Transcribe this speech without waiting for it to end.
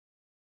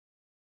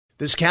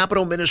This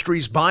Capitol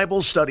Ministries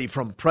Bible study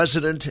from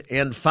President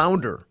and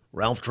Founder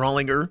Ralph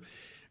Drollinger,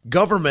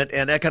 Government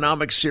and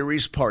Economic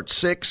Series Part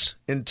 6,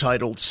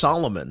 entitled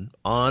Solomon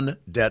on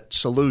Debt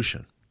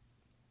Solution.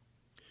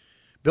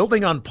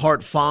 Building on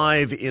Part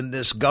 5 in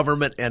this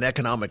Government and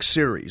Economic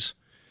Series,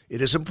 it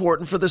is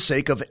important for the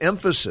sake of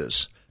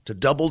emphasis to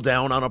double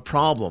down on a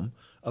problem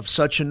of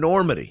such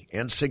enormity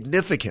and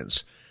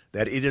significance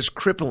that it is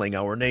crippling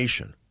our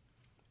nation.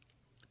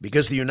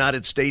 Because the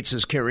United States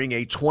is carrying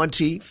a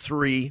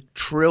 $23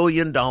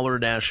 trillion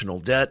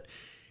national debt,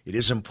 it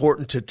is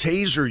important to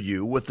taser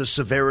you with the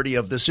severity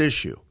of this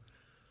issue.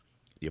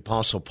 The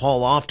Apostle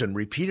Paul often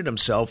repeated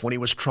himself when he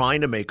was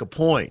trying to make a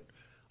point.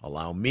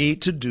 Allow me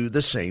to do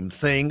the same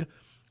thing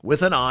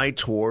with an eye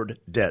toward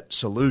debt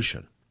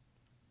solution.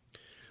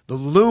 The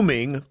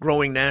looming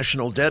growing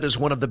national debt is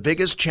one of the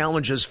biggest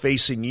challenges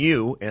facing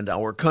you and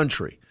our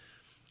country.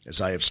 As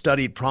I have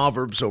studied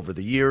Proverbs over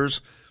the years,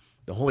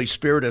 the Holy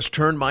Spirit has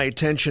turned my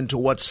attention to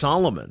what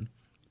Solomon,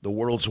 the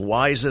world's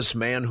wisest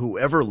man who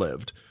ever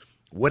lived,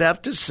 would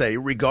have to say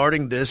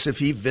regarding this if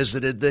he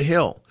visited the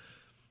Hill.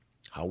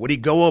 How would he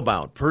go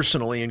about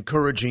personally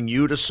encouraging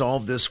you to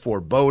solve this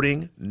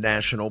foreboding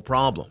national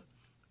problem?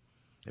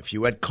 If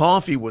you had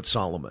coffee with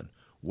Solomon,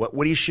 what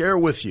would he share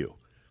with you?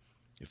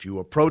 If you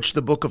approach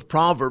the book of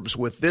Proverbs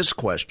with this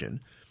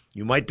question,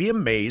 you might be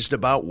amazed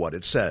about what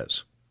it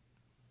says.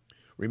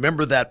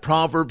 Remember that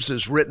Proverbs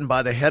is written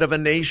by the head of a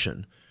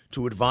nation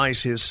to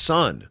advise his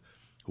son,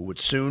 who would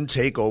soon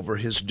take over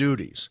his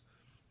duties.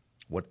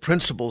 What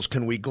principles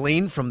can we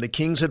glean from the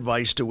king's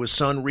advice to his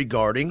son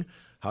regarding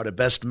how to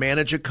best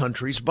manage a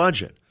country's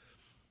budget?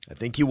 I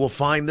think you will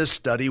find this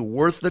study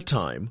worth the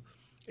time,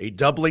 a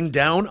doubling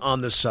down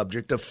on the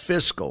subject of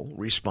fiscal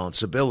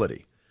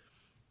responsibility.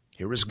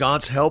 Here is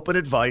God's help and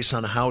advice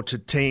on how to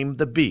tame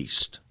the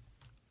beast.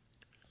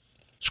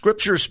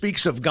 Scripture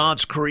speaks of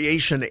God's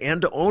creation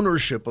and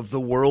ownership of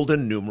the world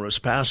in numerous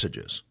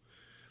passages.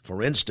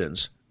 For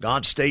instance,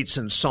 God states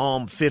in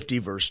Psalm 50,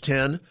 verse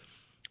 10,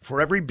 "For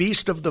every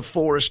beast of the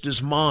forest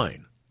is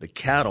mine, the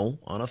cattle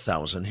on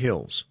 1,000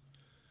 hills."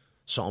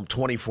 Psalm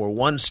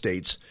 24:1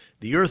 states,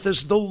 "The earth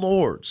is the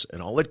Lord's,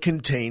 and all it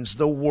contains,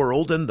 the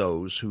world and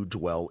those who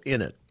dwell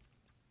in it."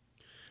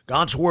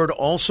 God's word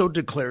also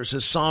declares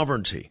his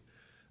sovereignty,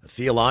 a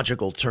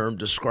theological term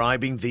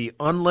describing the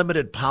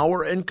unlimited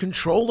power and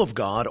control of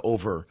God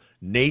over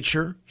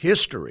nature,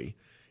 history,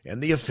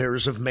 and the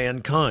affairs of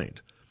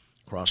mankind.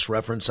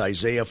 Cross-reference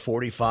Isaiah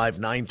 45,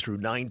 9 through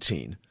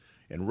 19,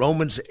 and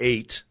Romans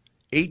 8,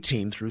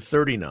 18 through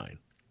 39.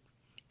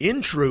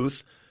 In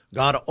truth,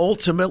 God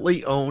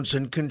ultimately owns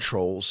and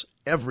controls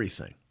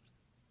everything.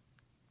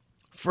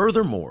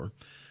 Furthermore,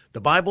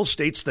 the Bible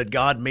states that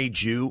God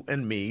made you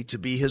and me to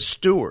be his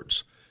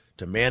stewards,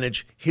 to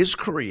manage his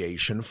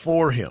creation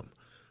for him.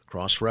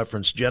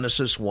 Cross-reference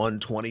Genesis 1,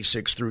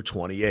 26 through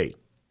 28.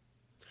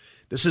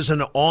 This is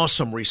an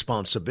awesome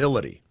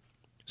responsibility.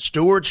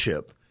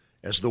 Stewardship,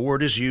 as the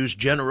word is used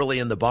generally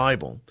in the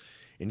Bible,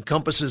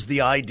 encompasses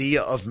the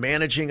idea of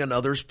managing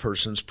another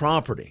person's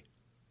property,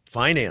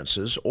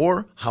 finances,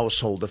 or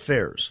household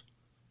affairs.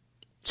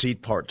 See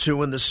Part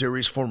 2 in the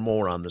series for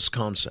more on this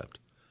concept.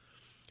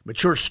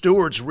 Mature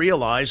stewards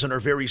realize and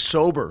are very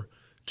sober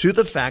to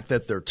the fact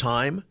that their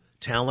time,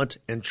 talent,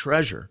 and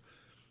treasure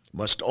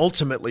must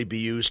ultimately be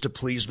used to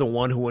please the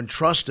one who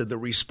entrusted the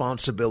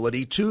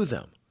responsibility to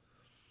them.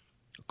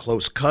 A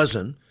close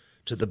cousin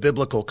to the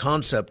biblical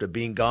concept of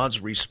being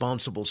God's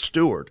responsible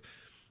steward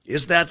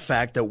is that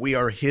fact that we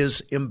are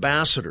his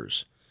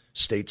ambassadors,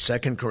 states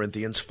 2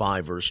 Corinthians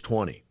 5, verse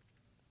 20.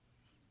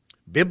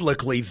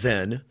 Biblically,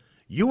 then,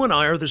 you and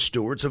I are the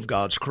stewards of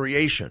God's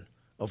creation,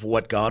 of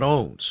what God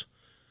owns.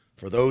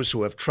 For those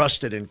who have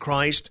trusted in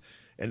Christ,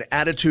 an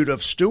attitude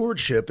of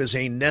stewardship is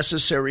a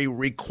necessary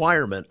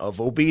requirement of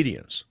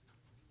obedience.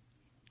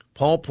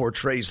 Paul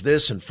portrays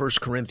this in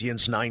 1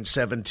 Corinthians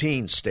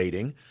 9:17,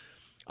 stating,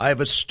 "I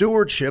have a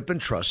stewardship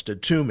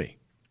entrusted to me."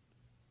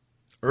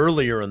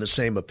 Earlier in the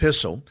same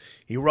epistle,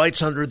 he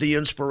writes under the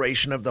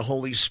inspiration of the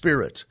Holy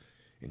Spirit.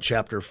 In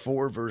chapter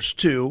 4, verse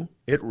 2,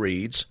 it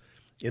reads,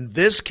 "In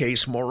this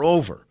case,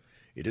 moreover,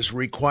 it is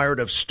required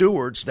of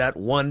stewards that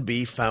one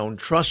be found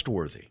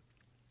trustworthy."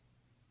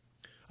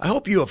 I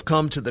hope you have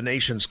come to the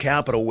nation's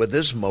capital with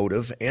this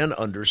motive and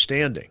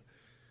understanding.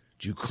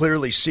 Do you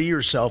clearly see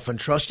yourself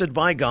entrusted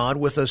by God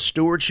with a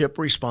stewardship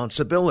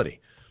responsibility,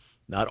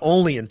 not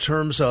only in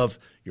terms of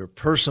your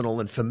personal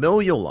and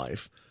familial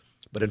life,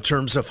 but in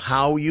terms of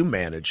how you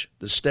manage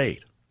the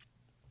state?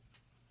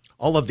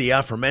 All of the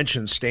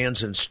aforementioned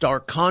stands in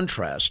stark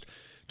contrast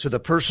to the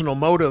personal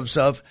motives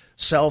of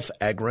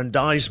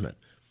self-aggrandizement,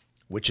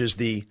 which is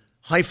the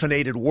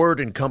hyphenated word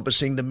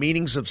encompassing the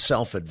meanings of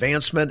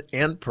self-advancement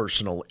and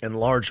personal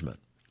enlargement.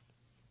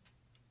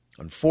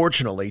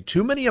 Unfortunately,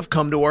 too many have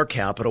come to our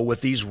capital with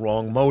these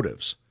wrong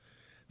motives.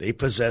 They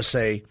possess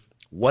a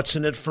 "what's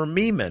in it for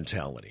me"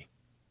 mentality.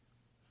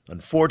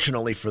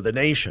 Unfortunately for the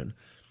nation,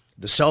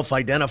 the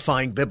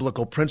self-identifying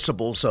biblical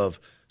principles of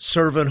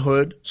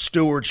servanthood,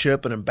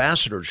 stewardship, and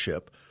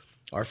ambassadorship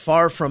are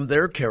far from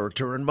their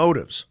character and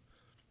motives.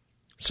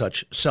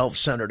 Such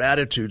self-centered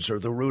attitudes are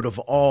the root of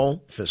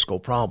all fiscal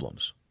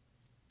problems.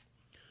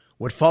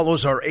 What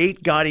follows are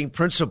 8 guiding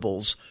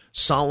principles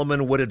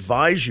Solomon would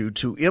advise you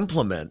to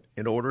implement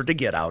in order to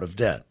get out of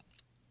debt.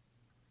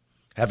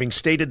 Having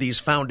stated these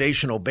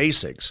foundational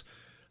basics,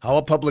 how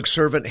a public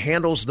servant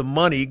handles the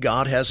money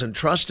God has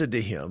entrusted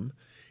to him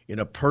in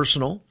a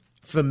personal,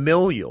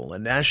 familial,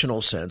 and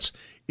national sense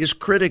is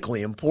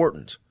critically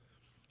important.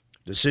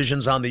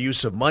 Decisions on the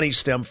use of money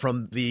stem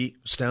from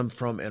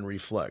and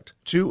reflect.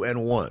 2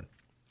 and 1.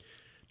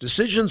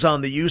 Decisions on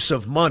the use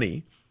of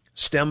money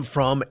stem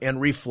from and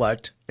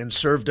reflect and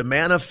serve to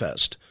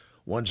manifest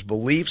one's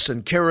beliefs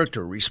and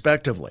character,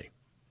 respectively.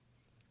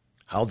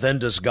 How then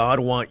does God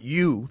want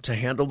you to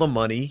handle the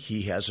money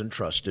he has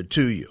entrusted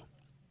to you?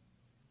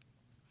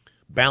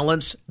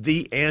 Balance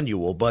the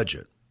annual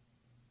budget.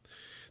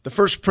 The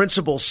first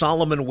principle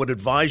Solomon would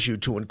advise you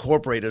to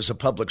incorporate as a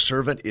public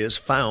servant is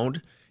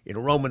found in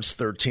Romans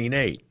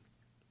 13:8.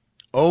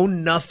 Owe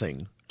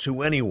nothing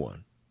to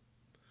anyone.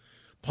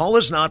 Paul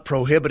is not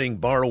prohibiting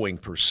borrowing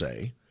per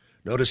se.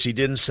 Notice he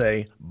didn't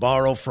say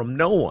borrow from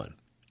no one.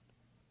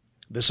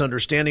 This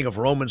understanding of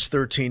Romans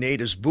 13:8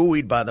 is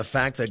buoyed by the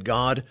fact that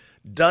God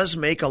does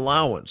make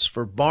allowance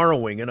for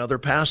borrowing in other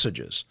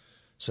passages,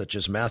 such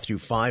as Matthew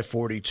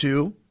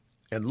 5:42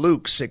 and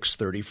Luke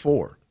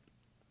 6:34.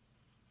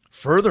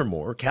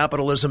 Furthermore,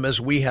 capitalism, as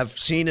we have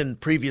seen in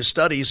previous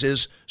studies,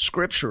 is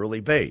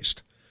scripturally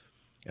based.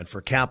 And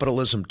for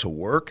capitalism to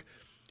work,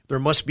 there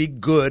must be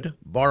good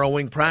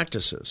borrowing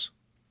practices.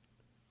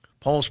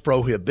 Paul's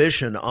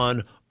prohibition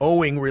on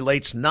owing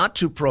relates not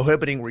to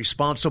prohibiting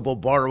responsible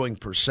borrowing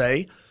per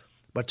se,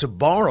 but to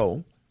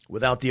borrow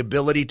without the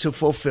ability to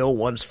fulfill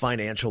one's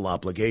financial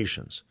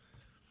obligations.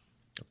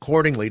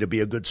 Accordingly, to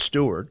be a good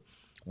steward,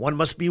 one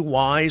must be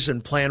wise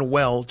and plan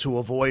well to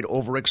avoid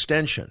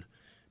overextension,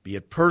 be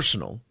it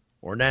personal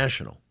or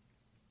national.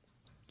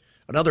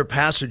 Another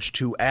passage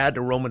to add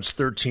to Romans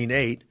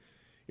 13:8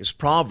 is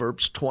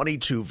Proverbs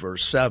 22,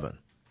 verse 7.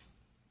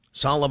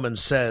 Solomon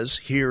says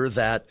here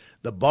that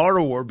the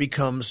borrower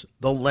becomes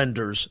the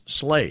lender's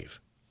slave.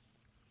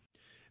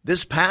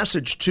 This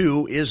passage,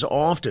 too, is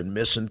often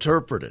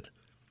misinterpreted.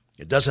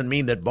 It doesn't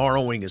mean that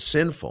borrowing is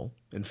sinful.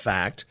 In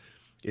fact,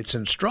 its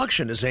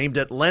instruction is aimed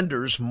at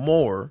lenders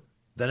more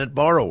than at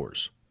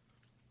borrowers.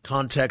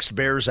 Context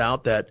bears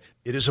out that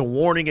it is a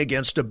warning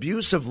against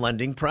abusive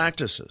lending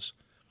practices.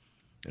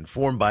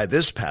 Informed by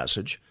this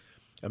passage,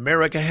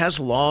 America has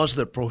laws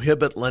that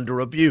prohibit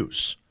lender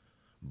abuse.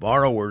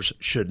 Borrowers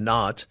should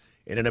not,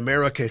 and in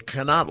America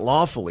cannot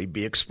lawfully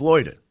be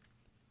exploited.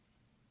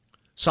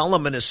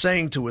 Solomon is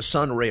saying to his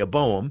son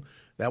Rehoboam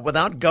that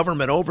without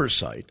government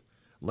oversight,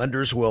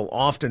 lenders will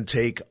often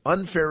take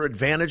unfair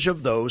advantage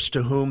of those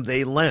to whom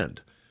they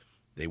lend.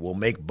 They will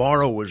make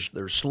borrowers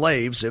their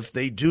slaves if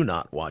they do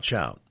not watch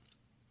out.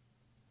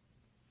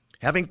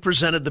 Having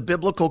presented the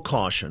biblical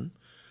caution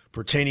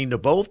pertaining to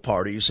both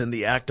parties in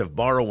the act of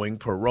borrowing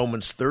per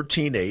Romans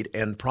 13:8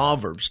 and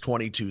Proverbs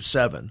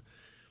 22:7,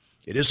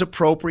 it is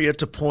appropriate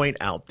to point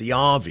out the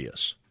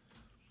obvious.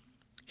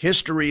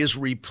 History is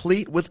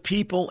replete with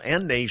people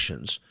and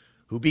nations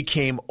who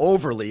became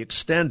overly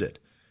extended,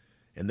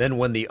 and then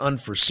when the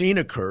unforeseen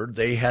occurred,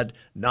 they had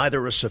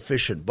neither a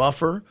sufficient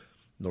buffer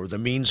nor the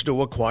means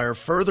to acquire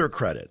further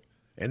credit,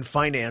 and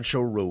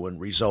financial ruin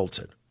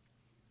resulted.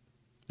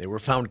 They were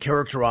found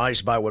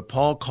characterized by what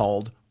Paul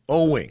called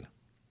owing.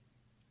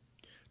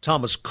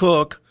 Thomas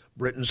Cook,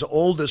 Britain's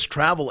oldest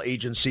travel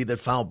agency that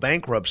filed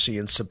bankruptcy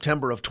in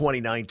September of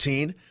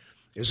 2019,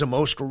 is a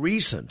most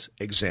recent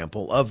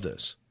example of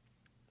this.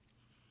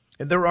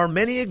 And there are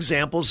many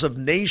examples of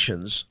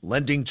nations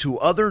lending to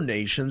other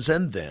nations,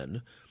 and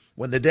then,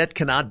 when the debt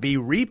cannot be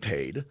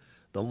repaid,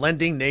 the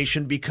lending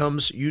nation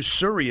becomes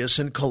usurious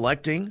in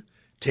collecting,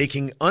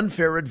 taking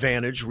unfair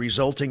advantage,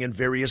 resulting in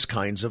various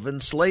kinds of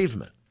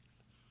enslavement.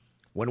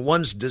 When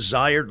one's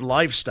desired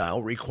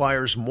lifestyle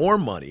requires more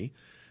money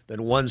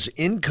than one's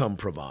income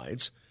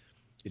provides,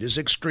 it is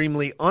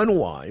extremely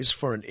unwise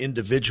for an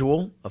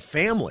individual, a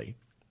family,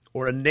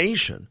 or a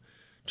nation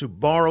to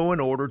borrow in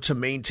order to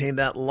maintain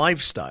that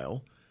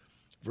lifestyle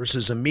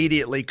versus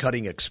immediately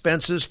cutting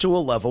expenses to a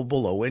level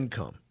below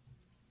income.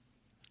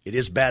 It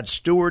is bad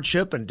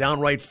stewardship and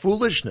downright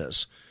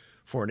foolishness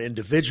for an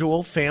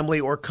individual, family,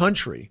 or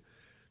country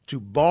to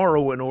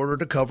borrow in order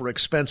to cover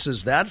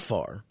expenses that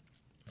far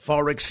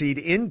exceed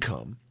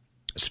income,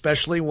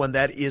 especially when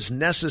that is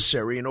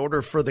necessary in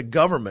order for the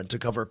government to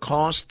cover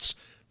costs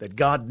that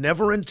God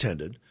never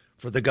intended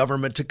for the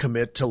government to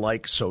commit to,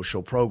 like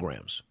social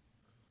programs.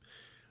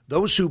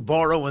 Those who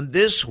borrow in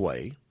this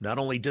way not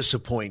only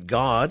disappoint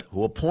God,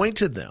 who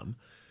appointed them,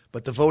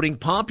 but the voting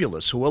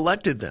populace who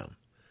elected them.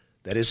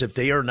 That is, if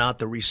they are not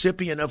the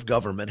recipient of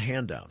government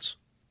handouts.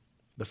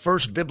 The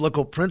first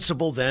biblical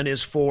principle, then,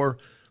 is for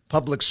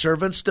public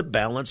servants to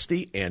balance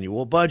the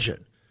annual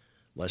budget,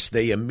 lest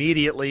they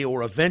immediately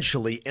or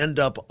eventually end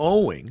up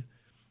owing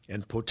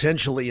and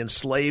potentially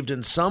enslaved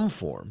in some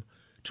form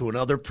to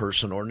another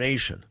person or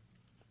nation.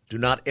 Do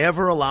not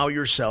ever allow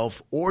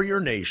yourself or your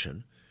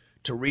nation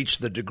to reach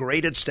the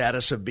degraded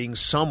status of being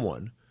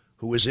someone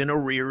who is in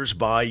arrears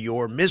by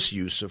your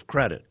misuse of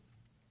credit.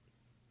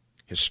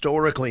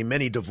 Historically,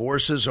 many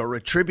divorces are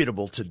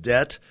attributable to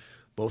debt,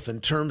 both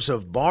in terms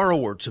of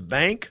borrower to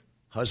bank,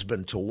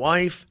 husband to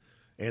wife,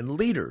 and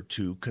leader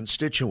to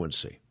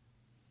constituency.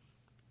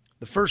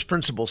 The first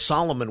principle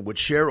Solomon would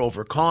share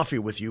over coffee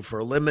with you for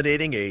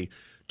eliminating a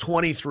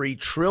 $23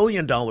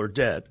 trillion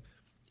debt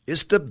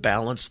is to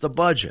balance the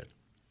budget.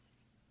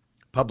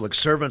 Public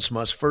servants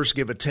must first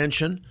give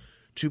attention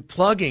to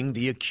plugging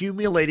the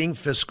accumulating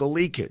fiscal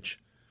leakage.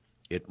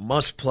 It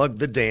must plug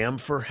the dam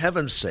for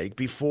heaven's sake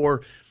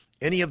before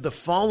any of the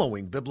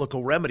following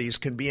biblical remedies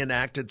can be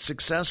enacted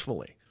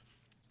successfully.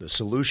 The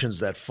solutions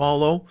that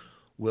follow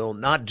will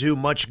not do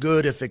much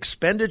good if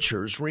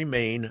expenditures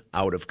remain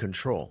out of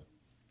control.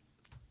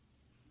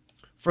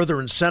 Further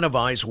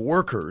incentivize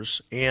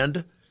workers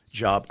and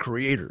job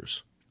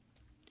creators.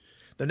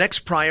 The next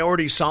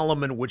priority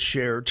Solomon would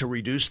share to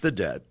reduce the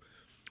debt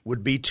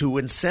would be to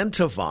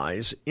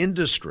incentivize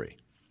industry,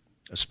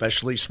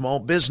 especially small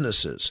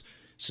businesses,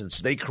 since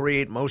they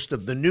create most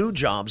of the new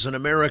jobs in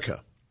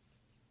America.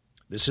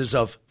 This is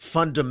of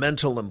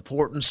fundamental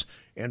importance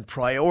and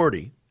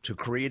priority to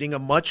creating a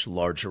much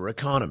larger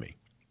economy.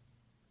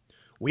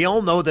 We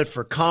all know that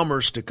for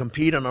commerce to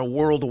compete on a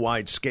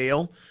worldwide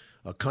scale,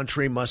 a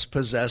country must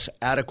possess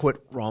adequate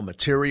raw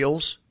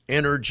materials,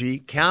 energy,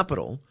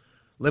 capital,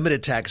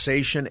 limited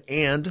taxation,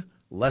 and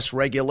less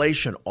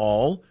regulation,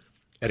 all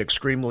at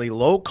extremely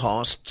low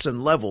costs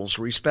and levels,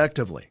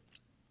 respectively.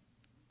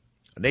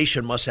 A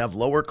nation must have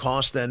lower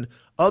costs than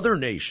other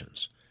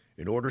nations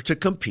in order to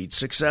compete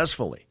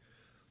successfully.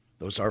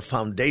 Those are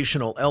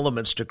foundational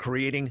elements to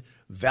creating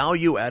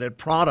value-added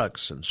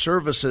products and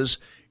services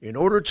in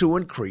order to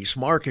increase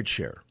market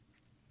share.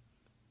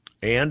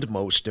 And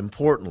most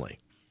importantly,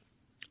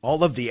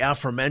 all of the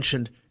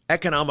aforementioned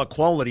economic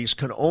qualities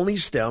can only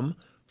stem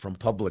from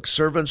public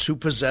servants who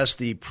possess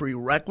the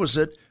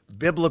prerequisite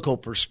biblical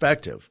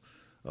perspective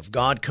of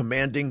God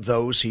commanding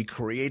those he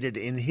created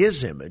in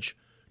his image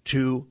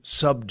to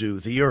subdue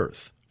the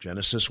earth.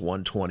 Genesis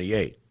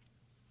 1:28.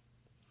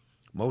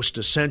 Most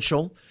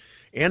essential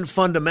and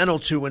fundamental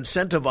to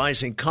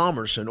incentivizing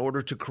commerce in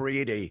order to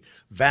create a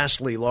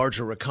vastly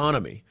larger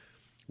economy,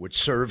 which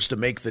serves to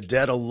make the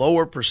debt a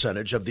lower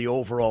percentage of the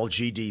overall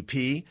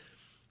GDP,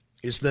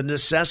 is the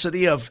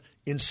necessity of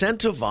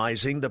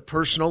incentivizing the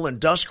personal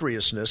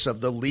industriousness of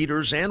the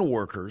leaders and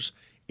workers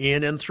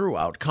in and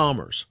throughout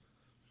commerce.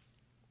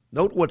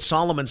 Note what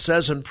Solomon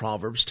says in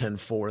Proverbs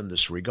 10:4 in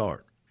this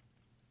regard.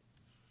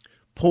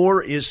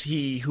 Poor is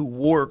he who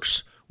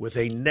works with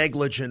a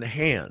negligent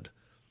hand,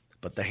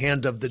 but the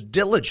hand of the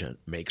diligent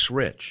makes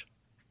rich.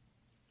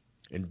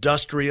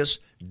 Industrious,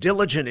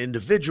 diligent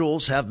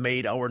individuals have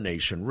made our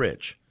nation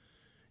rich.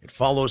 It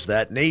follows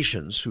that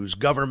nations whose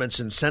governments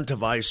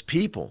incentivize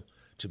people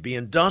to be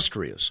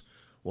industrious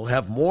will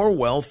have more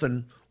wealth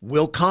than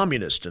will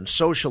communist and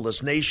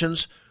socialist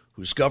nations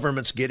whose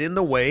governments get in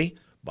the way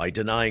by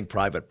denying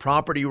private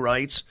property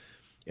rights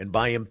and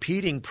by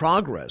impeding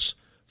progress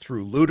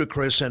through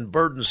ludicrous and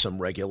burdensome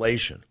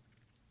regulation.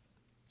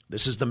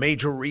 This is the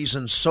major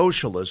reason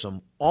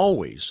socialism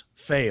always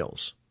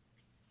fails.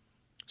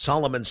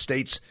 Solomon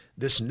states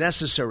this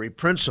necessary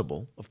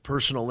principle of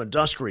personal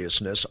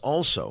industriousness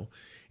also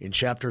in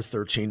chapter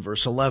 13,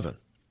 verse 11.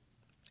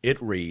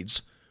 It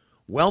reads,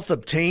 "Wealth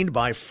obtained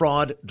by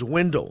fraud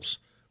dwindles,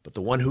 but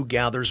the one who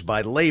gathers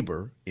by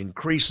labor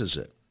increases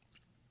it."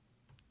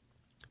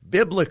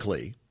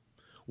 Biblically,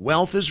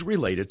 wealth is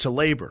related to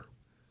labor.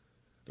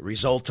 The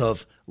result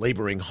of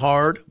laboring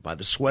hard by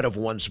the sweat of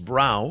one's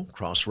brow,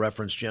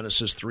 cross-reference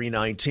Genesis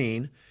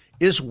 3:19,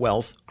 is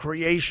wealth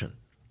creation.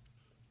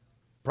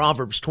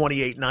 Proverbs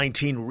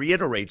 28:19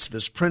 reiterates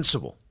this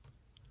principle.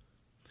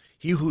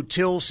 He who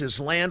tills his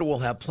land will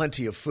have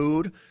plenty of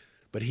food,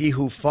 but he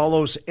who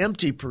follows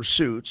empty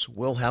pursuits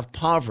will have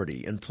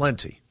poverty and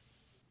plenty.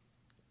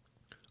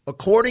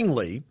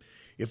 Accordingly,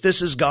 if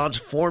this is God's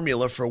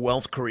formula for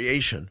wealth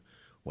creation,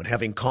 when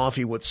having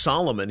coffee with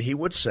Solomon, he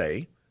would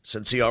say,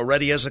 since he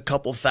already has a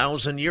couple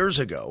thousand years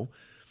ago,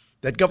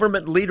 that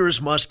government leaders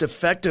must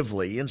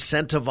effectively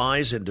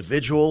incentivize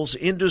individuals,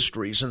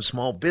 industries, and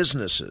small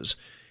businesses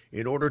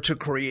in order to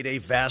create a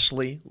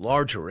vastly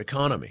larger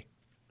economy.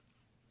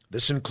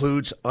 This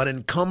includes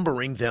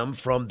unencumbering them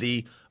from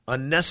the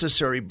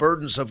unnecessary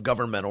burdens of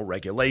governmental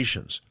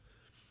regulations.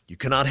 You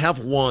cannot have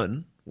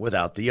one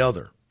without the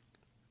other.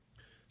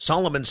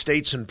 Solomon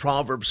states in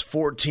Proverbs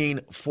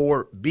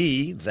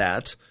 14:4b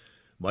that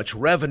much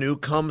revenue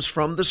comes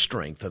from the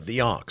strength of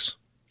the ox.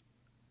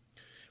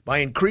 By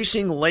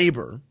increasing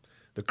labor,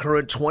 the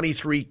current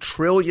 $23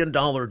 trillion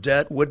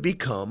debt would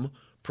become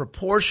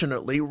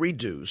proportionately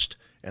reduced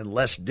and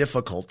less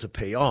difficult to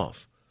pay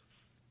off.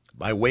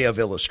 By way of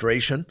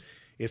illustration,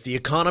 if the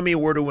economy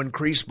were to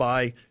increase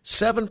by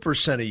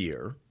 7% a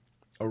year,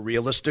 a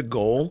realistic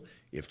goal,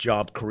 if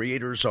job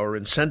creators are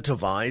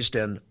incentivized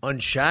and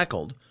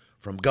unshackled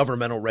from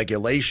governmental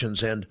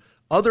regulations and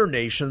other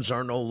nations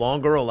are no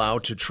longer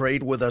allowed to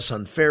trade with us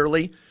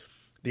unfairly,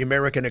 the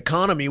American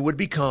economy would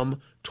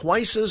become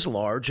twice as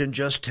large in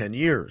just 10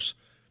 years,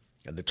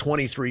 and the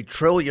 $23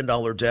 trillion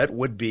debt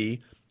would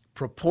be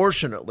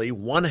proportionately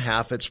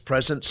one-half its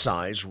present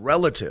size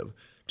relative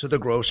to the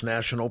gross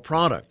national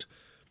product,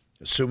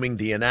 assuming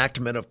the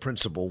enactment of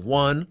Principle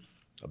 1,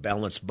 a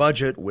balanced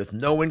budget with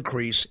no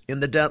increase in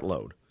the debt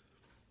load.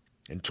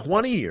 In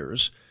 20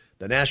 years,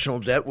 the national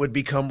debt would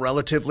become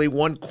relatively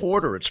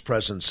one-quarter its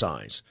present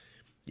size,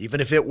 even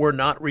if it were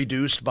not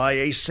reduced by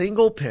a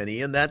single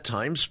penny in that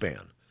time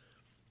span.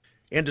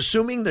 And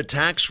assuming the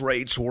tax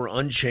rates were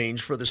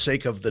unchanged for the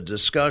sake of the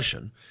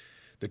discussion,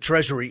 the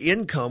Treasury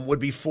income would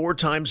be 4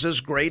 times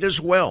as great as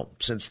well,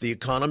 since the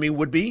economy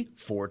would be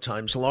 4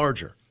 times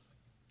larger.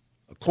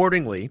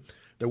 Accordingly,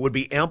 there would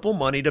be ample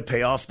money to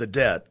pay off the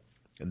debt,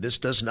 and this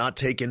does not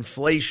take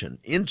inflation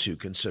into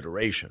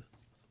consideration.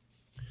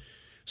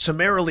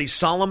 Summarily,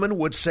 Solomon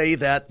would say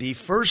that the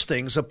first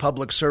things a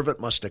public servant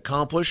must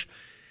accomplish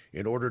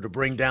in order to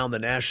bring down the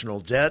national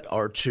debt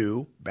are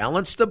to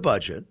balance the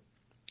budget,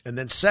 and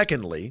then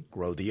secondly,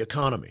 grow the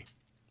economy.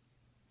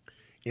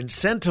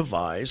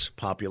 Incentivize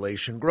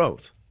population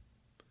growth.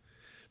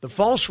 The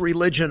false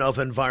religion of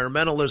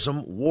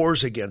environmentalism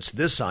wars against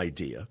this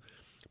idea,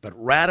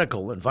 but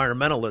radical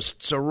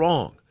environmentalists are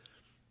wrong.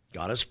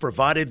 God has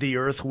provided the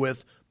earth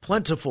with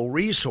plentiful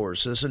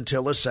resources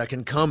until a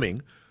second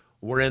coming,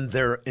 wherein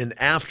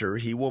thereafter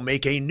he will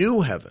make a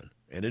new heaven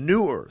and a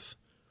new earth.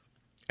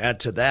 Add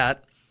to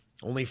that,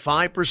 only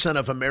 5%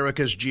 of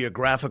America's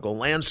geographical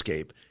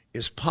landscape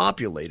is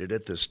populated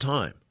at this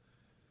time.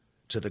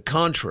 To the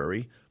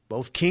contrary,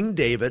 both King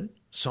David,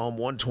 Psalm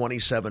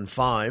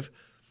 127:5,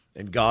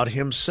 and God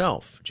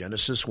himself,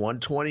 Genesis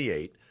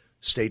 1:28,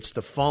 states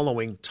the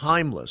following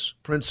timeless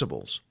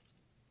principles.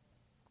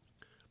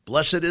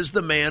 Blessed is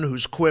the man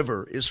whose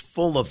quiver is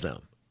full of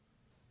them.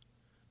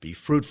 Be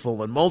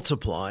fruitful and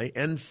multiply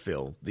and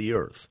fill the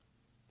earth.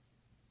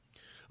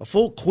 A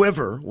full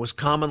quiver was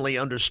commonly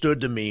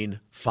understood to mean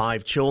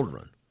 5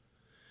 children.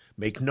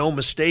 Make no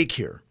mistake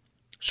here.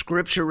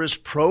 Scripture is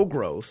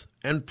pro-growth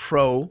and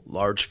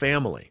pro-large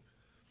family.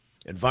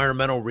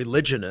 Environmental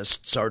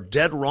religionists are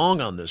dead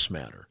wrong on this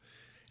matter,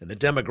 and the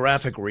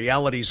demographic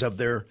realities of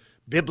their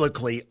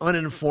biblically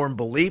uninformed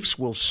beliefs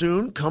will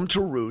soon come to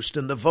roost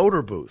in the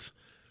voter booth,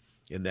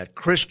 in that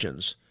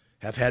Christians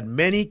have had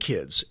many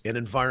kids and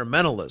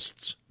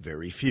environmentalists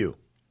very few.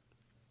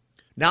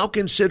 Now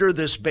consider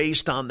this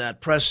based on that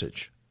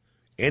presage.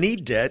 Any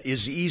debt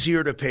is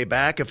easier to pay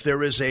back if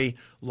there is a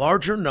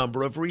larger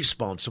number of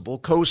responsible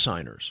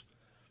cosigners.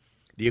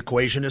 The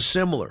equation is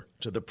similar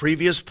to the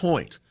previous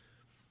point.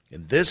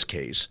 In this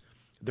case,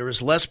 there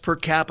is less per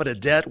capita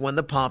debt when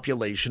the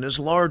population is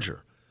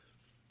larger.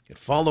 It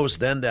follows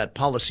then that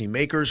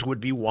policymakers would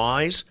be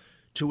wise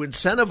to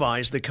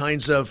incentivize the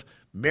kinds of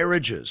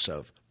marriages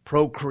of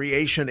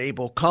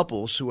procreation-able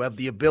couples who have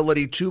the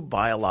ability to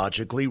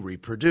biologically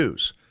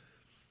reproduce.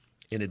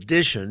 In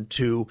addition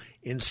to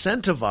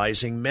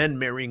incentivizing men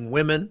marrying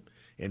women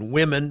and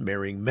women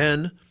marrying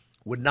men,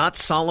 would not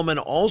Solomon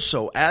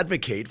also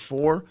advocate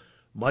for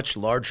much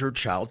larger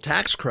child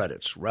tax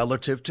credits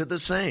relative to the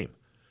same?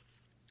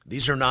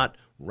 These are not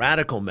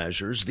radical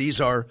measures. These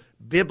are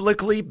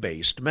biblically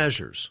based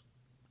measures.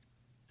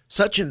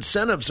 Such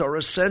incentives are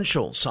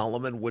essential,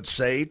 Solomon would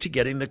say, to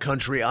getting the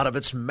country out of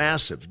its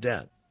massive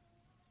debt.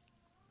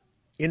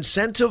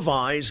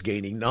 Incentivize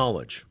gaining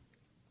knowledge.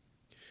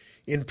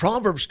 In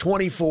Proverbs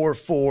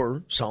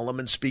 24:4,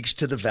 Solomon speaks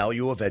to the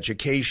value of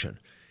education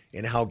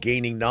and how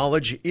gaining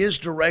knowledge is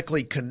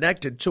directly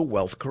connected to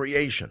wealth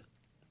creation.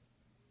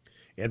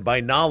 And by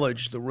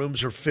knowledge, the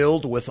rooms are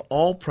filled with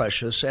all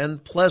precious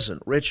and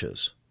pleasant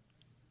riches.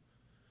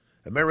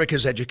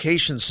 America's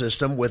education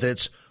system, with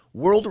its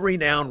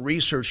world-renowned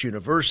research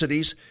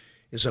universities,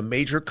 is a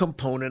major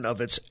component of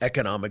its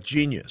economic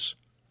genius.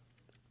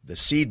 The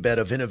seedbed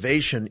of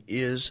innovation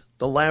is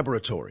the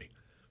laboratory.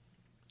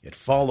 It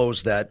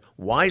follows that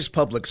wise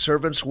public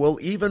servants will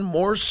even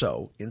more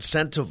so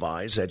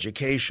incentivize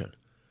education.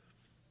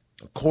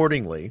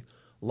 Accordingly,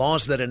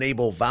 laws that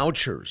enable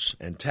vouchers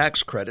and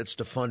tax credits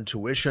to fund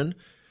tuition,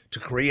 to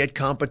create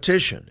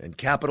competition and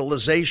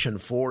capitalization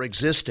for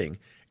existing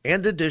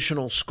and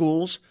additional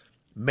schools,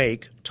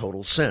 make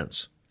total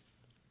sense.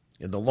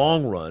 In the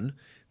long run,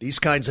 these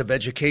kinds of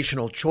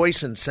educational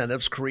choice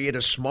incentives create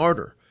a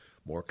smarter,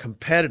 more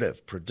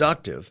competitive,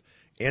 productive,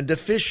 and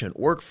efficient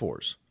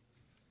workforce.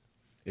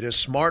 It is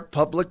smart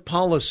public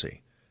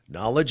policy.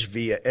 Knowledge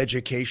via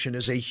education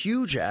is a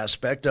huge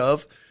aspect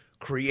of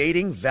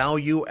creating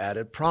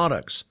value-added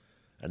products,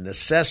 a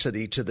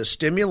necessity to the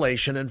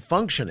stimulation and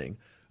functioning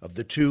of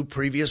the 2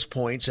 previous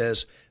points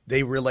as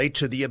they relate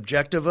to the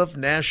objective of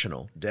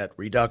national debt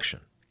reduction.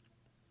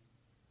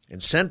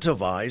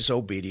 Incentivize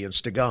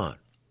obedience to God.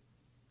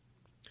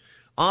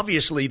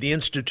 Obviously, the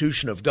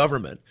institution of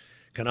government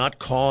cannot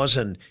cause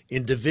an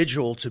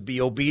individual to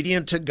be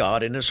obedient to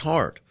God in his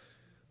heart,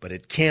 but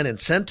it can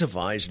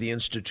incentivize the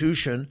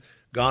institution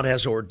God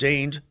has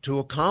ordained to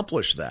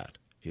accomplish that,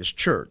 his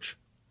church.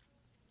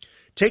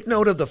 Take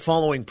note of the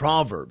following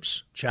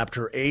Proverbs,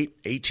 chapter 8,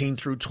 18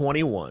 through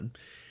 21,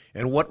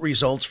 and what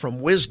results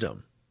from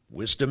wisdom,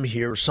 wisdom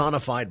here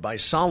personified by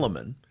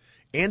Solomon,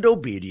 and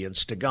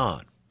obedience to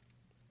God.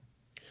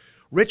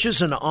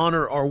 Riches and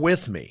honor are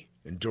with me,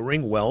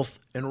 enduring wealth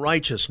and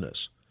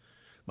righteousness.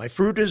 My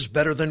fruit is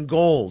better than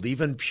gold,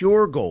 even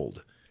pure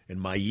gold,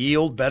 and my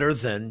yield better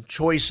than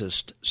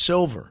choicest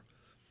silver.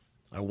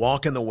 I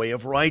walk in the way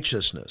of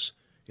righteousness,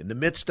 in the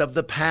midst of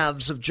the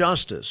paths of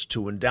justice,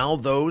 to endow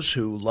those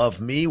who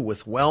love me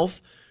with wealth,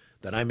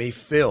 that I may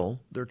fill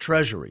their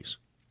treasuries.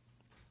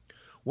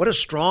 What a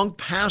strong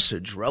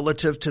passage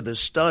relative to this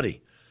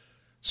study.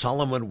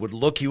 Solomon would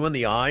look you in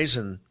the eyes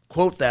and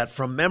quote that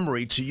from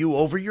memory to you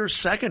over your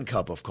second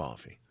cup of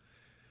coffee.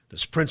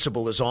 This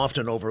principle is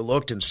often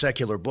overlooked in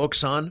secular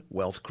books on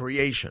wealth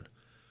creation.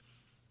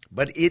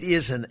 But it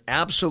is an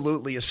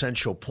absolutely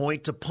essential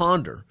point to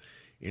ponder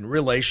in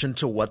relation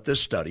to what this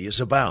study is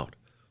about.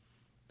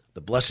 The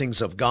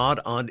blessings of God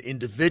on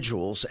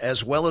individuals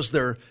as well as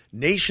their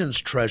nation's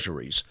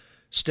treasuries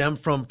stem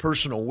from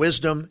personal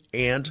wisdom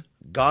and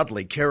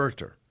godly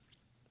character.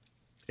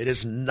 It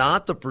is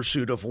not the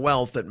pursuit of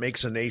wealth that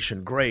makes a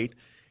nation great.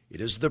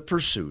 It is the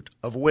pursuit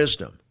of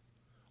wisdom.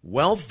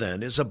 Wealth,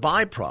 then, is a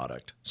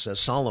byproduct, says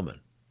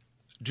Solomon.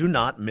 Do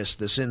not miss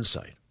this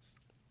insight.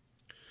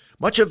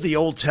 Much of the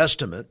Old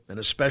Testament, and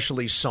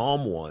especially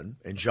Psalm 1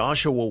 and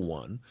Joshua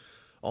 1,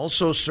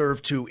 also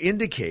serve to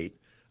indicate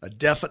a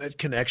definite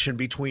connection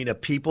between a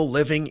people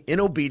living in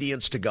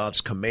obedience to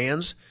God's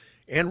commands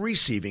and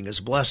receiving His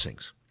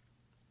blessings.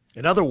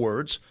 In other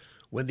words,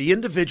 when the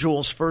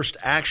individual's first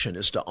action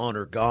is to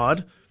honor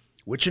God,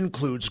 which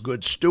includes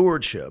good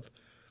stewardship,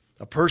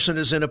 a person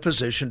is in a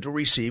position to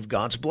receive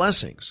God's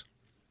blessings.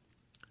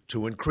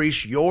 To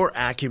increase your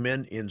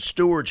acumen in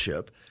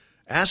stewardship,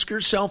 ask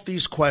yourself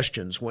these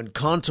questions when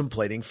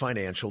contemplating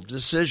financial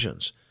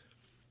decisions.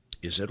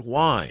 Is it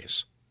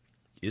wise?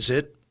 Is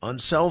it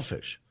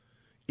unselfish?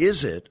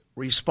 Is it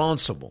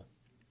responsible?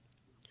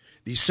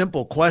 These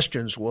simple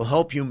questions will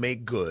help you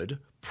make good,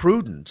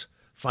 prudent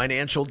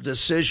financial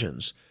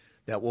decisions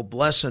that will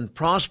bless and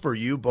prosper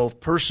you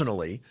both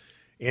personally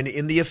and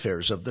in the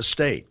affairs of the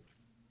state.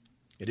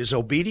 It is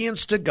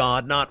obedience to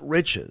God, not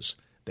riches,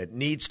 that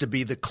needs to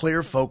be the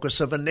clear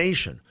focus of a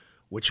nation,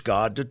 which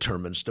God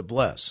determines to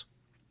bless.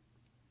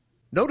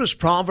 Notice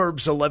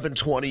Proverbs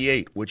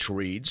 11:28, which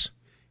reads,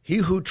 He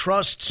who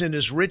trusts in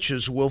his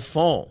riches will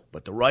fall,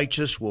 but the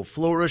righteous will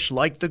flourish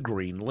like the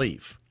green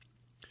leaf.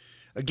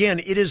 Again,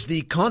 it is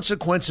the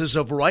consequences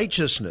of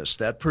righteousness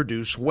that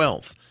produce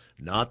wealth,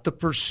 not the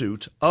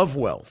pursuit of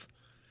wealth.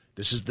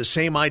 This is the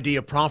same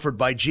idea proffered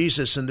by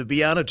Jesus in the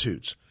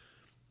Beatitudes.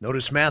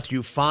 Notice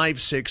Matthew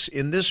 5:6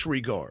 in this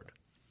regard.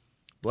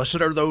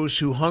 Blessed are those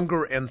who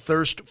hunger and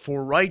thirst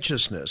for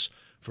righteousness,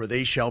 for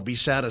they shall be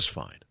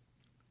satisfied.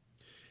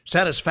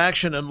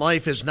 Satisfaction in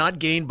life is not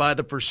gained by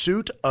the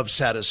pursuit of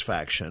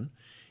satisfaction.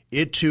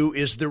 It too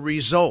is the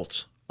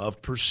result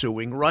of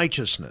pursuing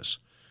righteousness.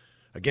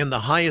 Again,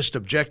 the highest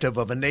objective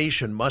of a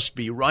nation must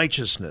be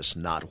righteousness,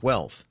 not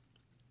wealth.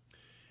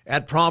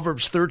 At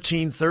Proverbs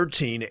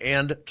 13:13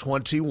 and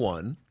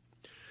 21,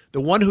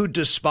 the one who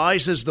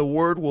despises the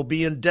word will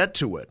be in debt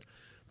to it,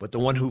 but the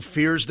one who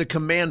fears the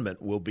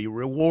commandment will be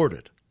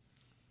rewarded.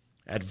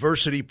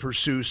 Adversity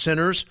pursues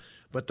sinners,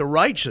 but the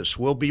righteous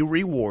will be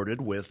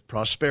rewarded with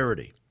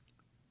prosperity.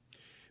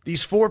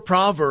 These four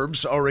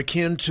proverbs are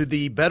akin to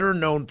the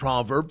better-known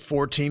proverb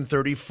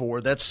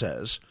 14:34 that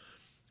says,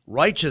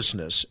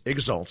 Righteousness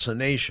exalts a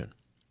nation.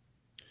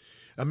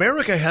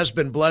 America has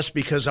been blessed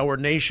because our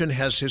nation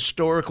has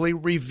historically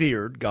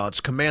revered God's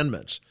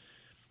commandments.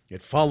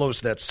 It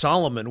follows that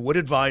Solomon would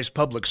advise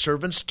public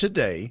servants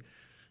today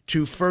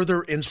to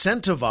further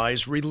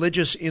incentivize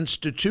religious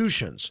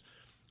institutions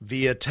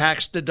via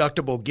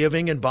tax-deductible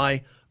giving and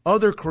by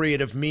other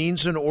creative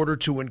means in order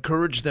to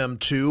encourage them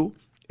to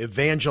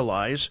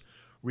evangelize,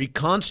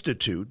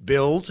 reconstitute,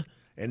 build,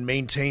 and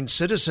maintain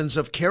citizens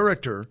of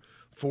character.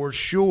 For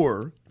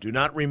sure, do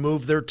not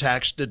remove their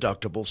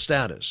tax-deductible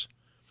status.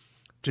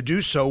 To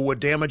do so would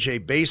damage a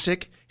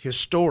basic,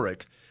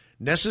 historic,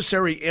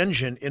 necessary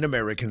engine in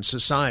American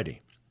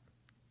society.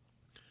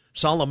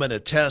 Solomon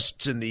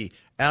attests in the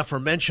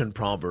aforementioned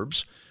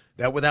Proverbs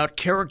that without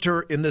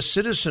character in the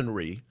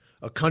citizenry,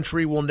 a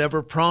country will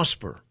never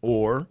prosper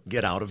or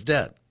get out of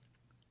debt.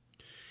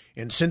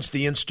 And since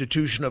the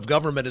institution of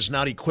government is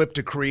not equipped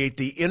to create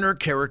the inner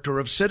character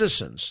of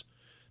citizens,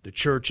 the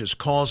church is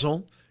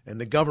causal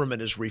and the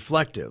government is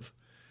reflective,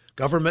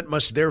 government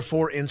must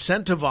therefore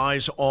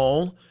incentivize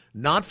all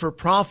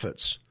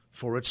not-for-profits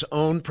for its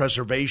own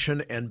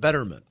preservation and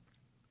betterment.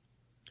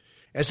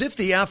 As if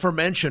the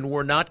aforementioned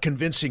were not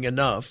convincing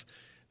enough,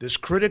 this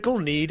critical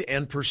need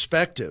and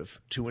perspective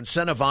to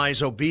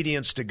incentivize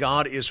obedience to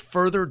God is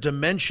further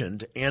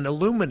dimensioned and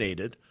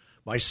illuminated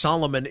by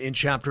Solomon in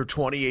chapter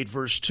 28,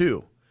 verse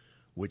 2,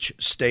 which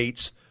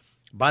states,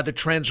 By the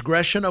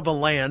transgression of a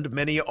land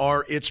many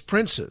are its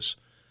princes,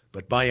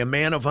 but by a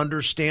man of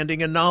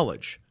understanding and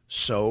knowledge,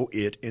 so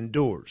it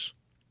endures.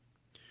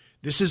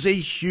 This is a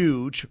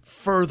huge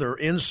further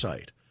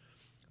insight.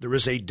 There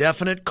is a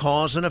definite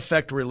cause and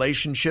effect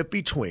relationship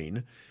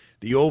between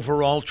the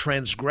overall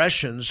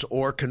transgressions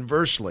or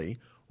conversely,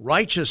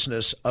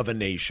 righteousness of a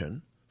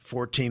nation,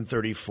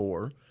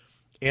 1434,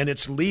 and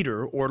its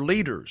leader or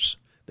leaders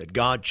that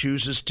God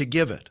chooses to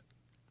give it.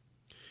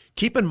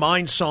 Keep in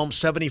mind Psalm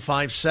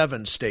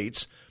 75:7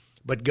 states,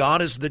 "But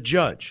God is the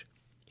judge.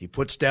 He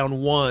puts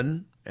down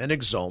one and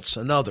exalts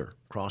another."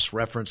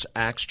 Cross-reference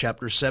Acts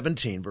chapter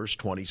 17, verse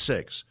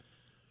 26.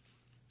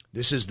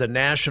 This is the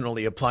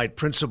nationally applied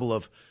principle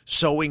of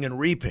sowing and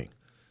reaping.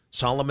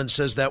 Solomon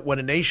says that when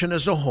a nation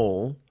as a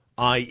whole,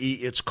 i.e.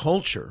 its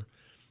culture,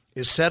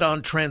 is set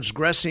on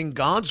transgressing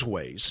God's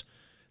ways,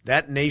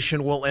 that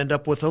nation will end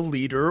up with a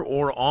leader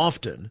or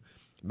often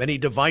many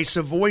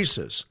divisive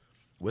voices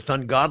with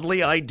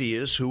ungodly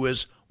ideas who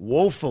is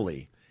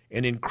woefully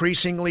and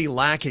increasingly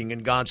lacking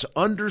in God's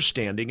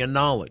understanding and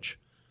knowledge.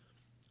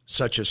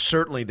 Such is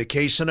certainly the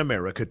case in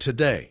America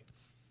today.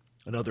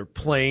 Another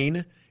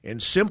plain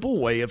and simple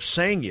way of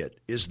saying it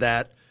is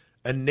that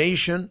a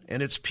nation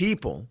and its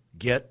people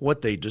get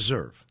what they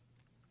deserve.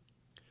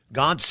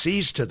 God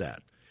sees to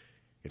that.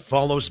 It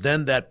follows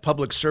then that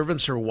public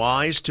servants are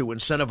wise to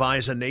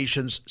incentivize a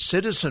nation's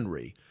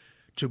citizenry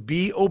to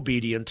be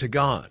obedient to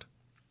God.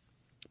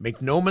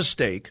 Make no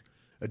mistake,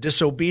 a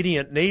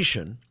disobedient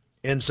nation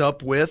ends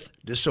up with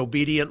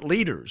disobedient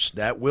leaders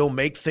that will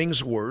make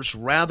things worse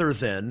rather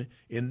than,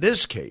 in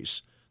this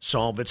case,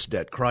 solve its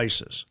debt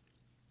crisis.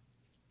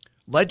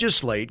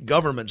 Legislate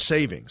government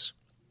savings.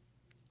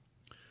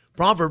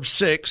 Proverbs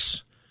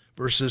 6,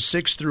 verses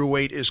 6 through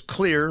 8 is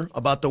clear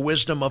about the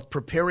wisdom of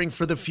preparing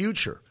for the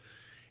future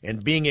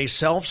and being a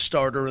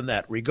self-starter in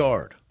that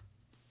regard.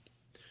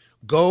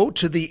 Go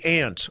to the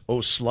ant,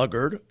 O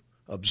sluggard,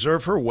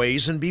 observe her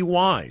ways and be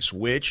wise,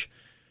 which,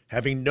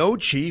 having no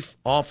chief,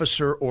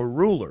 officer, or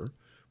ruler,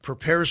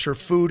 prepares her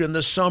food in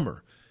the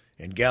summer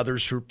and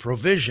gathers her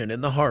provision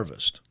in the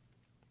harvest.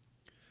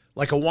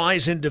 Like a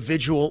wise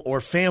individual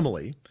or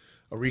family,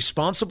 a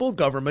responsible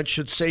government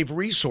should save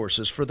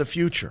resources for the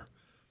future.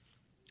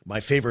 My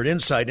favorite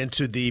insight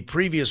into the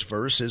previous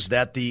verse is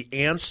that the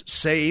ants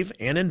save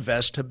and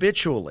invest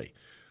habitually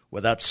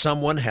without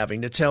someone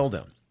having to tell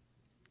them.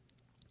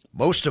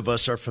 Most of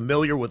us are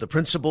familiar with the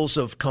principles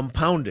of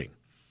compounding.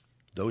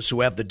 Those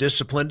who have the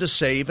discipline to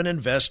save and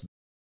invest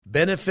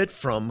benefit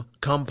from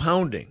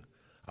compounding.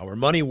 Our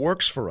money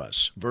works for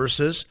us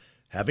versus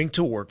having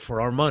to work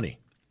for our money.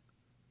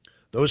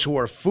 Those who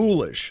are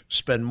foolish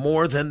spend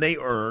more than they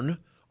earn,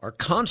 are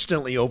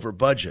constantly over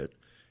budget,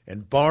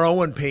 and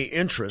borrow and pay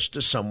interest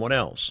to someone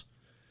else.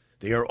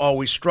 They are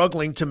always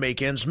struggling to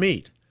make ends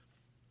meet.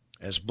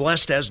 As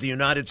blessed as the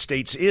United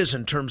States is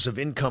in terms of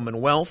income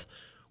and wealth,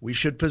 we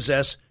should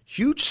possess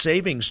huge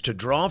savings to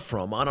draw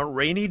from on a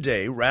rainy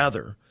day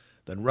rather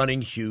than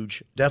running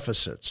huge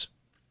deficits.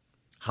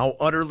 How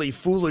utterly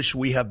foolish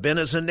we have been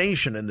as a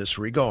nation in this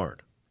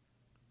regard.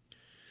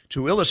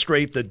 To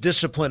illustrate the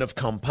discipline of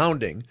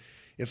compounding,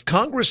 if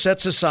Congress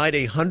sets aside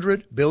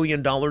 $100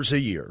 billion a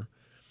year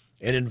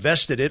and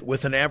invested it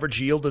with an average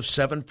yield of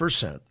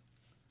 7%,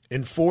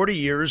 in 40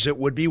 years it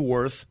would be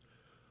worth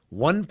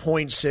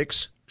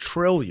 $1.6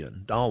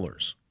 trillion.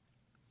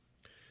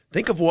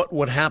 Think of what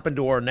would happen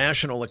to our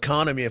national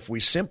economy if we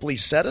simply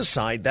set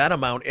aside that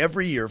amount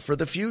every year for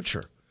the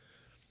future.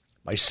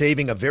 By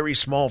saving a very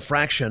small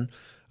fraction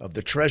of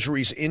the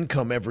Treasury's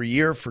income every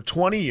year for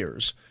 20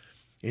 years,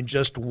 in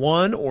just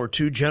 1 or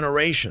 2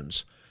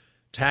 generations,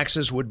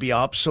 taxes would be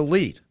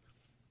obsolete,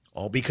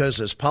 all because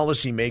as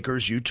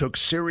policymakers you took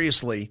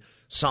seriously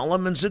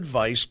Solomon's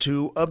advice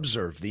to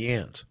observe the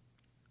ant.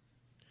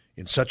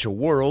 In such a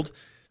world,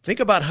 think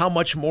about how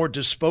much more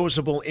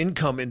disposable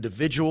income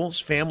individuals,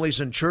 families,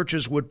 and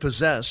churches would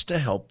possess to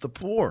help the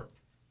poor.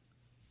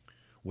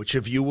 Which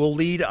of you will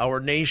lead our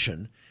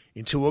nation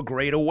into a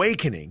great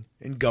awakening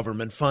in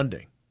government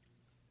funding?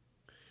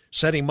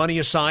 Setting money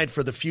aside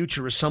for the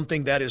future is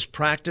something that is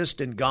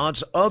practiced in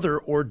God's other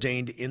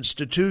ordained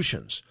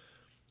institutions.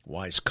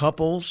 Wise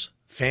couples,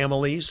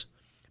 families,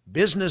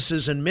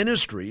 businesses, and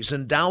ministries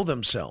endow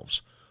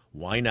themselves.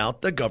 Why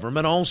not the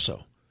government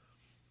also?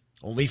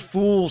 Only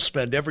fools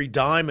spend every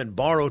dime and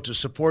borrow to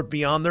support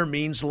beyond their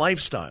means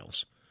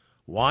lifestyles.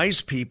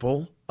 Wise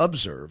people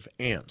observe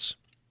ants.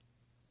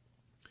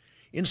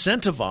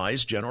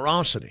 Incentivize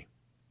generosity.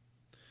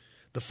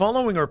 The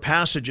following are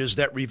passages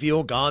that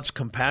reveal God's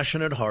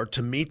compassionate heart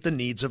to meet the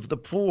needs of the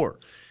poor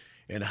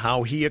and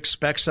how he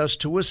expects us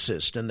to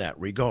assist in that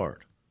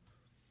regard.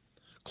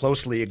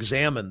 Closely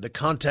examine the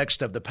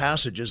context of the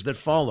passages that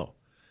follow.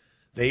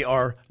 They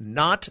are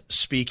not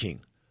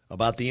speaking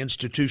about the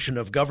institution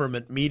of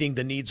government meeting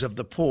the needs of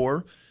the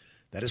poor.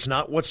 That is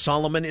not what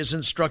Solomon is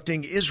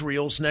instructing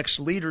Israel's next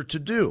leader to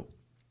do.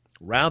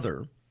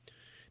 Rather,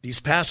 these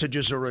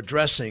passages are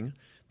addressing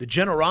the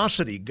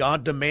generosity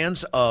God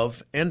demands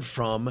of and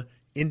from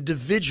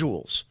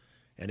individuals,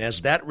 and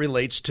as that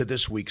relates to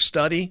this week's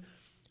study,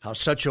 how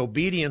such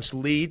obedience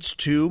leads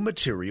to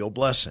material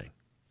blessing.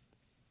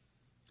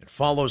 It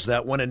follows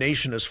that when a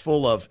nation is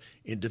full of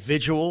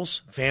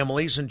individuals,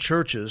 families, and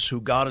churches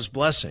who God is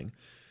blessing,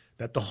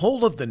 that the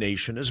whole of the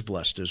nation is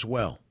blessed as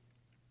well.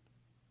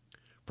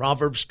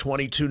 Proverbs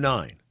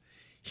 22:9.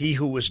 He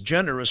who is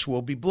generous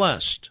will be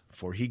blessed,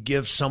 for he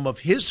gives some of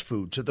his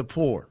food to the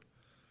poor.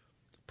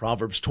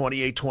 Proverbs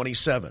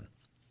 28:27.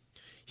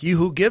 He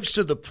who gives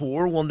to the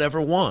poor will never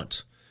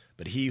want,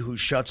 but he who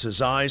shuts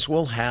his eyes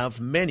will have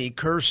many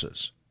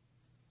curses.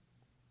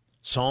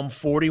 Psalm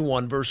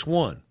 41, verse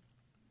 1.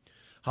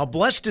 How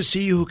blessed is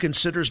he who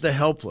considers the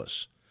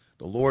helpless.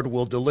 The Lord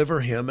will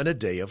deliver him in a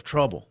day of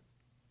trouble.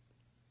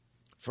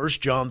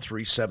 1 John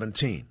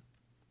 3:17.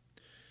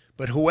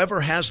 But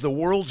whoever has the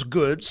world's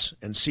goods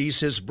and sees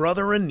his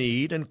brother in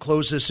need and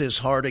closes his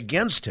heart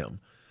against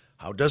him,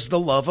 how does the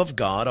love of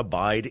God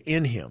abide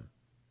in him?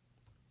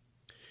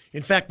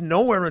 In fact,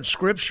 nowhere in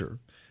Scripture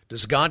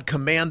does God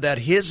command that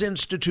his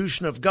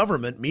institution of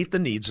government meet the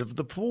needs of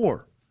the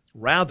poor.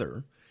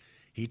 Rather,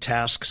 he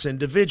tasks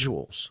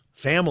individuals,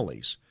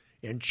 families,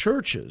 and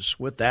churches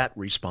with that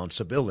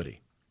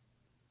responsibility.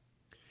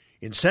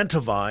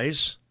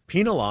 Incentivize,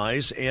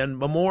 penalize, and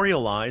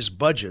memorialize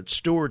budget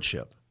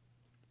stewardship.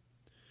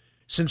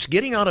 Since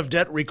getting out of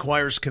debt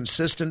requires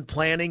consistent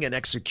planning and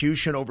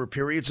execution over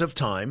periods of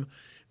time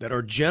that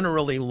are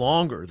generally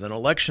longer than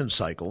election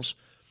cycles,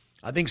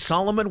 I think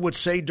Solomon would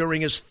say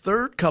during his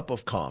third cup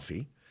of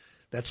coffee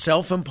that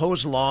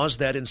self-imposed laws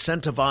that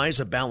incentivize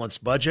a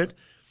balanced budget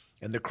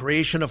and the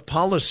creation of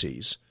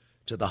policies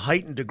to the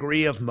heightened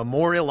degree of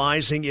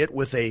memorializing it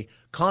with a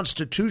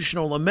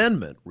constitutional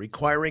amendment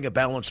requiring a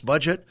balanced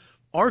budget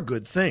are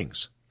good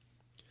things.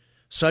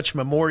 Such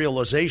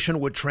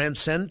memorialization would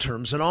transcend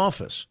terms in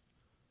office.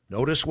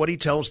 Notice what he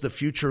tells the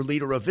future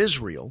leader of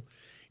Israel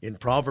in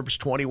Proverbs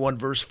 21,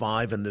 verse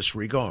 5 in this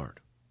regard.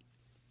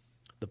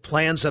 The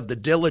plans of the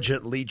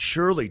diligent lead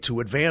surely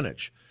to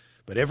advantage,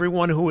 but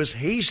everyone who is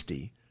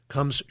hasty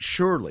comes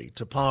surely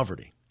to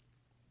poverty.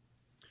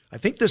 I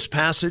think this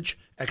passage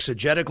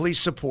exegetically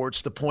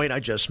supports the point I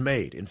just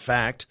made. In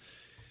fact,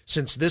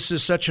 since this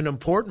is such an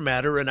important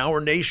matter in our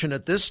nation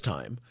at this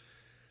time,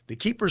 the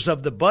keepers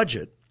of the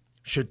budget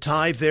should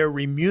tie their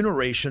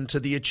remuneration to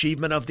the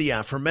achievement of the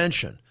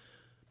aforementioned,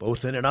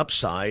 both in an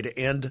upside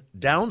and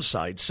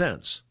downside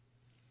sense.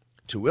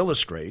 To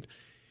illustrate,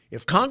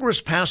 if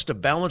Congress passed a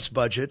balanced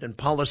budget and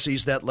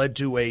policies that led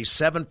to a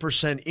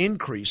 7%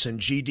 increase in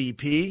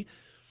GDP,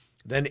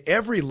 then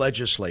every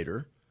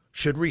legislator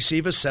should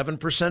receive a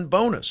 7%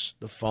 bonus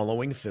the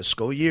following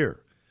fiscal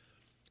year.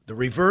 The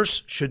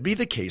reverse should be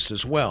the case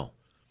as well.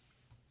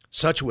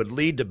 Such would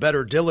lead to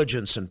better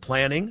diligence in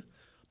planning,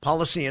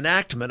 policy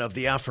enactment of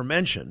the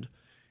aforementioned,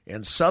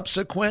 and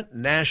subsequent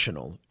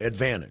national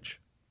advantage.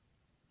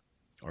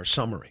 Our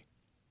summary.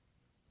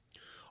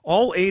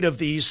 All 8 of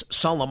these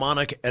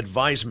Solomonic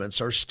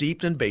advisements are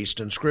steeped and based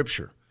in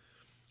Scripture.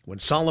 When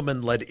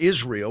Solomon led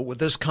Israel with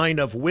this kind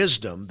of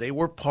wisdom, they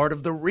were part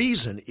of the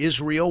reason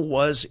Israel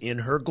was in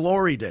her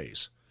glory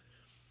days.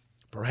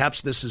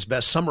 Perhaps this is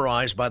best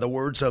summarized by the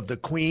words of the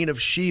Queen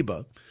of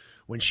Sheba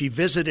when she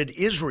visited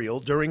Israel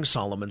during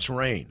Solomon's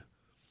reign.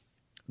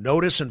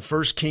 Notice in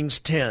 1 Kings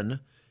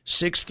 10,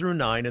 6 through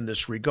 9 in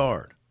this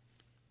regard.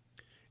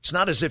 It's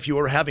not as if you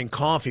are having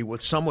coffee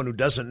with someone who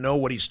doesn't know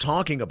what he's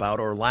talking about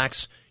or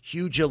lacks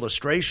huge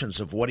illustrations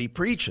of what he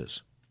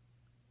preaches.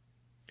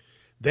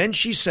 Then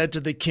she said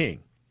to the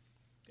king,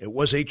 "It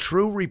was a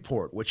true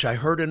report which I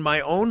heard in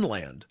my own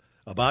land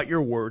about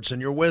your words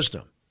and your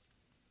wisdom.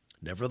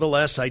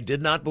 Nevertheless, I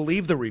did not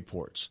believe the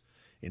reports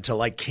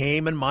until I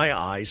came and my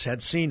eyes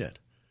had seen it.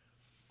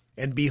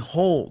 And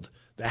behold,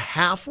 the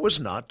half was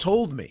not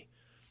told me.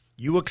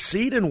 You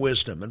exceed in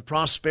wisdom and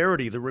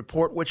prosperity the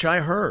report which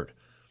I heard.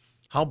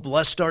 How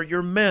blessed are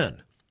your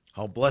men!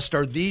 How blessed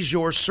are these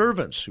your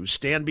servants who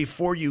stand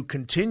before you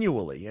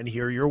continually and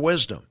hear your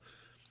wisdom.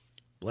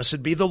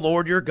 Blessed be the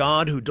Lord your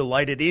God who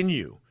delighted in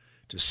you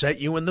to set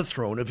you in the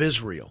throne of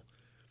Israel.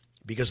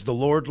 Because the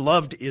Lord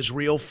loved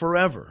Israel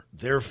forever,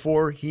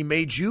 therefore he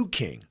made you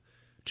king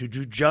to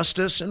do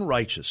justice and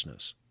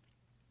righteousness."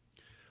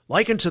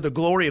 Like unto the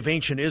glory of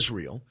ancient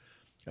Israel,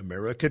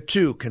 America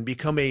too can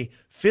become a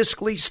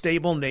fiscally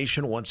stable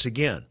nation once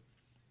again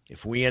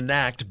if we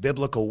enact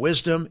biblical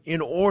wisdom in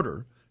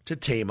order to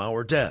tame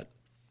our debt.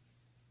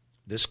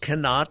 This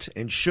cannot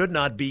and should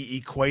not be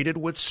equated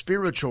with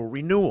spiritual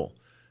renewal.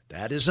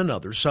 That is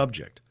another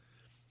subject.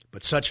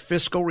 But such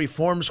fiscal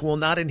reforms will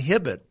not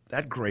inhibit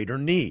that greater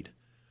need.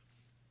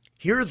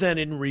 Here then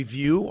in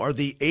review are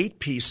the 8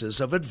 pieces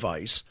of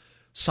advice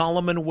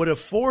Solomon would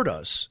afford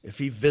us if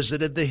he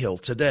visited the hill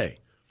today.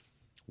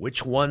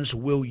 Which ones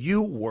will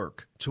you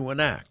work to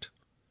enact?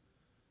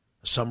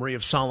 A summary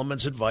of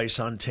Solomon's advice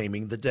on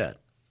taming the debt.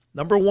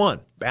 Number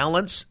 1,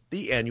 balance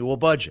the annual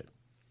budget.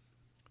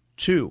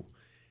 2,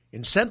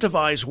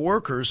 incentivize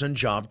workers and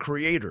job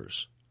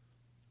creators.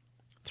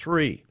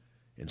 3,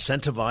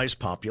 incentivize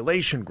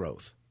population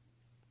growth.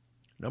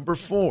 Number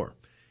 4,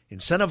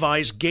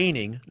 incentivize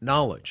gaining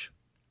knowledge.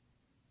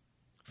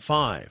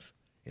 5,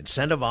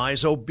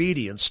 incentivize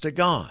obedience to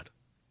God.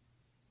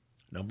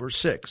 Number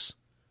 6,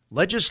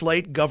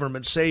 legislate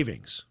government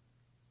savings.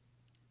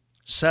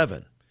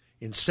 7,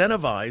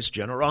 incentivize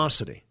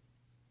generosity.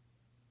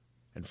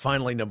 And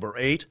finally, number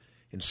 8,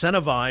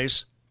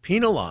 incentivize,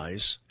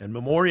 penalize, and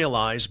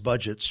memorialize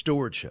budget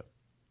stewardship.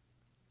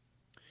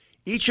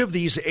 Each of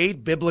these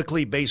 8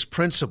 biblically based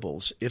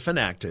principles, if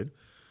enacted,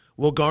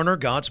 will garner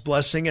God's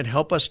blessing and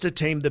help us to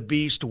tame the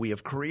beast we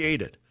have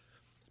created.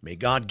 May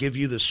God give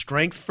you the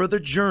strength for the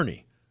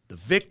journey, the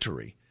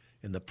victory,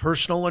 and the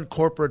personal and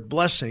corporate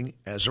blessing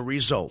as a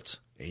result.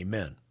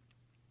 Amen.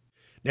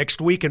 Next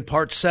week in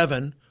Part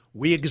 7,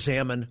 we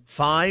examine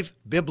 5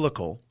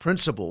 biblical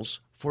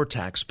principles for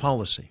tax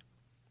policy.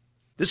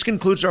 This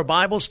concludes our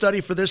Bible study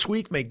for this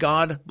week. May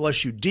God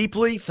bless you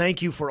deeply.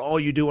 Thank you for all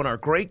you do in our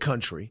great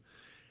country.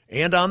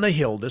 And on the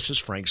Hill, this is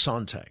Frank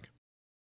Sontag.